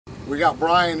We got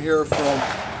Brian here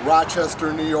from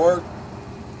Rochester, New York.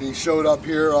 He showed up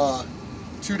here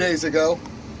 2 days ago.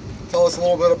 Tell us a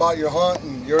little bit about your hunt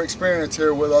and your experience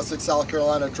here with us at South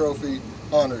Carolina Trophy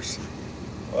Hunters.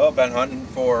 Well, I've been hunting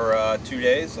for 2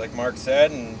 days, like Mark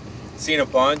said, and seen a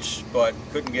bunch, but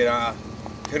couldn't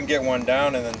get one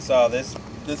down, and then saw this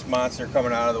monster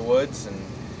coming out of the woods, and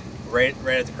right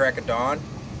at the crack of dawn,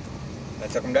 I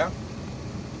took him down.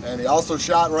 And he also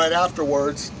shot right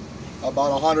afterwards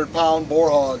about a 100-pound boar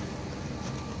hog.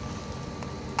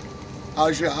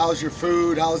 How's your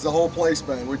food? How's the whole place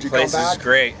been? Would you come back? Place is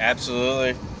great,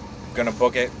 absolutely. Gonna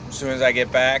book it as soon as I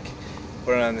get back,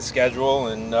 put it on the schedule,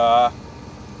 and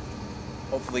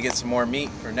hopefully get some more meat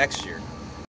for next year.